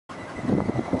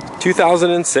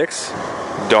2006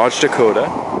 Dodge Dakota,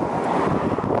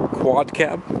 quad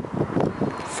cab,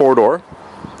 4-door,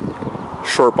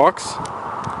 short box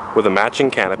with a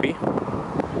matching canopy.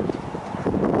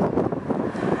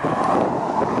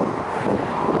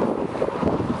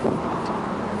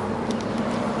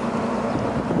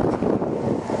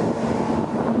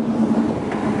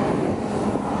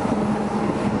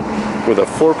 With a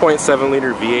 4.7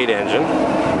 liter V8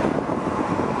 engine,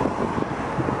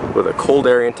 with a cold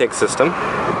air intake system,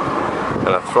 and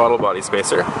a throttle body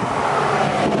spacer.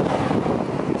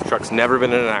 This truck's never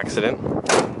been in an accident,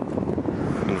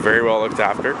 been very well looked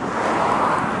after.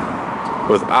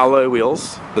 With alloy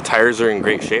wheels, the tires are in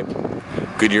great shape,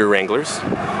 Goodyear Wranglers,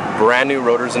 brand new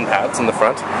rotors and pads in the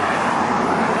front,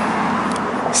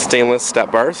 stainless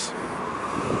step bars,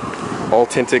 all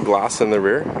tinted glass in the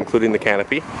rear, including the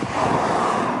canopy.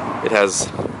 It has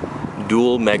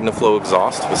dual MagnaFlow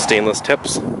exhaust with stainless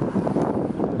tips,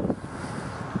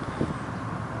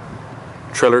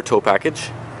 trailer tow package,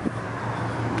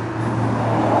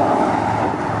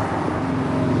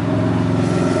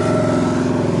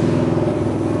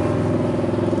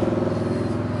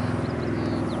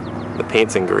 the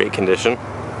paint's in great condition,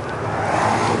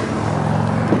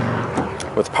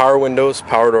 with power windows,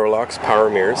 power door locks, power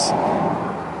mirrors,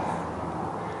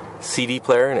 CD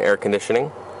player and air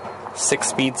conditioning,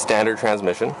 6-speed standard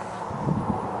transmission,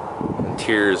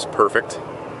 interior is perfect,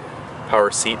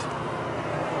 power seat.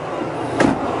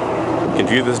 You can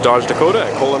view this Dodge Dakota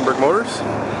at Kolenberg Motors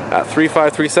at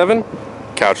 3537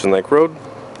 Couch and Lake Road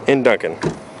in Duncan.